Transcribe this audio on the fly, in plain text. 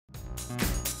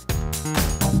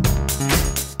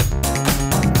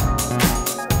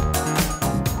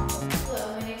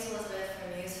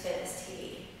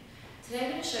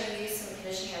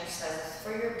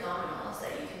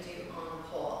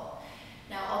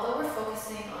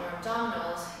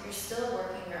abdominals, you're still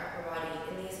working your upper body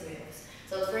in these moves.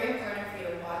 So it's very important for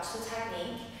you to watch the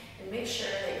technique and make sure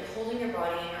that you're holding your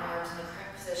body and your arms in the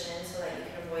correct position so that you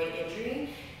can avoid injury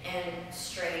and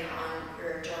strain on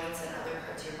your joints and other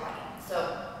parts of your body.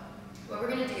 So what we're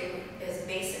going to do is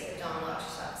basic abdominal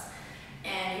exercise.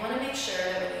 And you want to make sure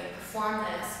that when you perform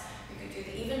this, you can do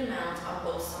the even amount on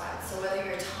both sides. So whether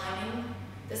you're timing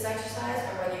this exercise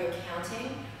or whether you're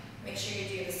counting, make sure you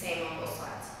do the same on both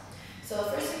sides. So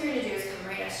the first thing you're going to do is come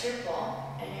right next to your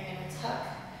ball, and you're going to tuck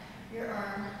your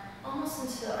arm almost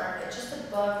into the armpit, just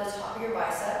above the top of your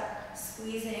bicep,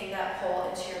 squeezing that pole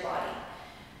into your body.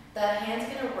 That hand's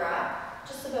going to wrap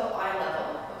just about eye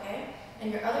level, okay?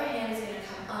 And your other hand is going to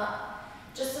come up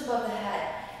just above the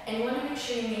head. And you want to make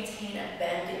sure you maintain a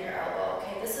bend in your elbow,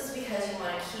 okay? This is because you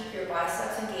want to keep your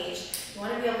biceps engaged. You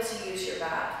want to be able to use your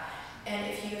back.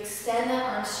 And if you extend that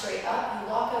arm straight up, you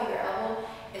lock out your elbow,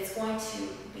 it's going to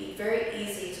be very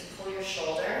easy to pull your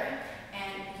shoulder,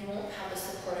 and you won't have the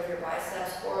support of your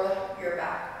biceps or your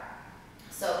back.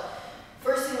 So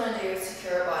first thing you want to do is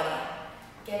secure your body,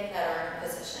 getting that arm in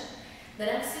position. The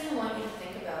next thing I want you to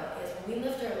think about is when we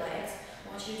lift our legs, I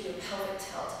want you to do a pelvic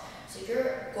tilt. So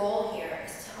your goal here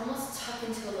is to almost tuck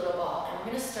into a little ball, and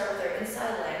we're going to start with our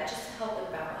inside leg just to help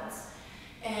with balance.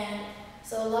 And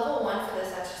so level 1 for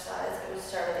this exercise, it would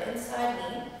start with the inside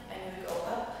knee, and you would go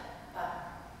up, up.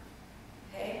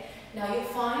 Okay? Now you'll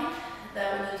find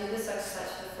that when you do this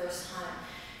exercise for the first time,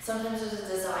 sometimes there's a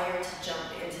desire to jump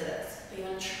into this, but you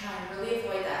want to try and really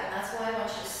avoid that. And that's why I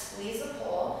want you to squeeze the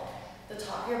pole, the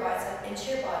top of your bicep,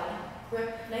 into your body,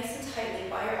 grip nice and tightly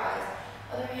by your eyes,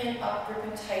 other hand up,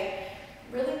 gripping tight,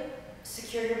 really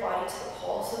secure your body to the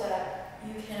pole so that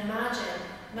you can imagine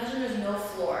there's no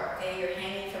floor, okay? You're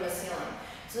hanging from a ceiling.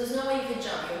 So there's no way you can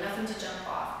jump, you have nothing to jump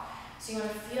off. So you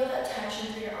want to feel that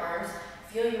tension through your arms,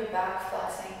 feel your back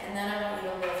flexing, and then I want you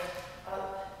to lift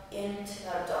up into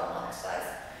that abdominal exercise.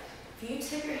 If you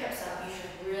tip your hips up, you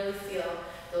should really feel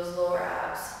those lower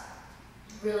abs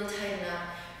really tighten up,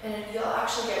 and you'll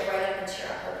actually get right up into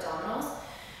your upper abdominals.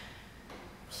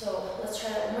 So let's try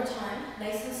that one more time,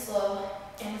 nice and slow,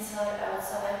 inside,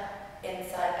 outside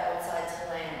to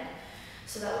land.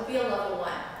 So that would be a level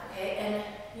 1, okay? And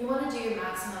you want to do your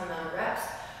maximum amount of reps,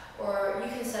 or you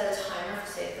can set a timer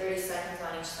for say 30 seconds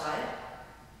on each side.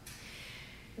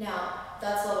 Now,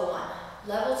 that's level 1.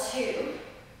 Level 2,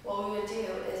 what we would do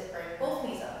is bring both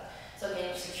knees up. So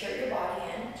again, you secure your body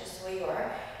in, just the way you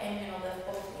are, and you're going to lift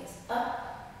both knees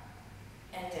up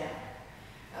and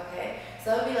down. Okay?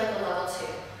 So that would be like a level 2.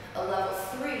 A level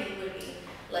 3 would be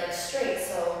legs straight,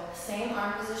 so same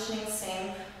arm positioning,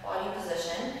 same body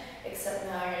position, except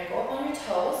now you're going to go up on your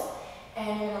toes,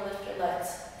 and you're going to lift your legs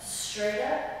straight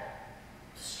up,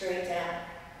 straight down,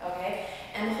 okay?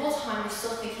 And the whole time you're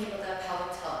still thinking about that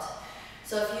pelvic tilt.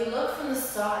 So if you look from the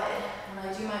side, when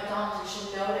I do my abdominals, you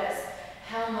should notice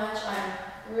how much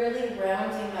I'm really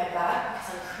rounding my back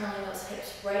because I'm curling those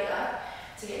hips right up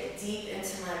to get deep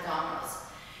into my abdominals.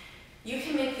 You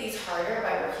can make these harder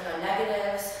by working on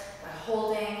negatives, by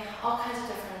holding, all kinds of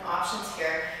different options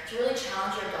here to really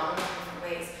challenge your abdominals in different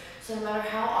ways. So no matter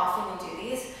how often you do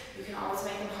these, you can always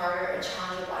make them harder and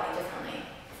challenge your body differently.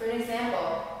 For an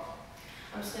example,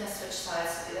 I'm just going to switch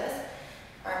sides to do this.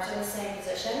 Arms are in the same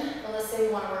position, but let's say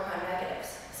we want to work on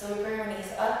negatives. So we bring our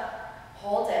knees up,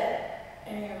 hold it,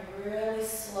 and you're going to really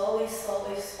slowly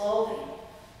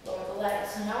lower the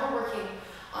legs. So now we're working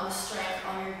on the strength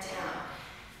on your down.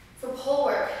 For pole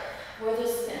work, where this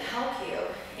is going to help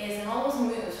you is in all those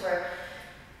moves where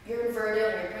you're inverted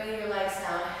and you're bringing your legs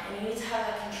down, and you need to have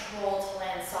that control to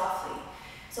land softly.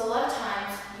 So a lot of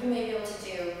times, you may be able to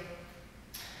do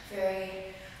very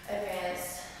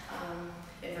advanced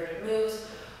inverted moves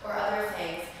or other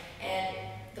things, and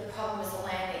the problem is the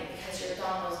landing because your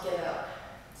abdominals give out.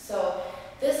 So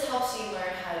this helps you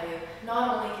learn how to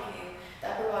not only give you the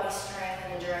upper body strength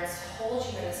and endurance to hold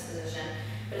you in this position,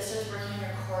 but it starts working on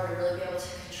your core to really be able to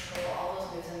control all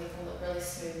those moves and make them look really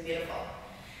smooth and beautiful.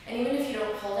 And even if you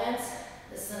don't pole dance,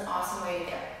 this is an awesome way to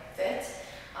get fit.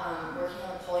 Working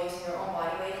on the pole using your own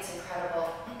body weight, it's incredible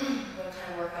what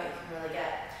kind of workout you can really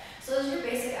get. So those are your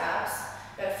basic abs.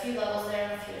 We've got a few levels there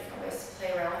and a few different ways to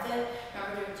play around with it.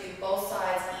 Remember to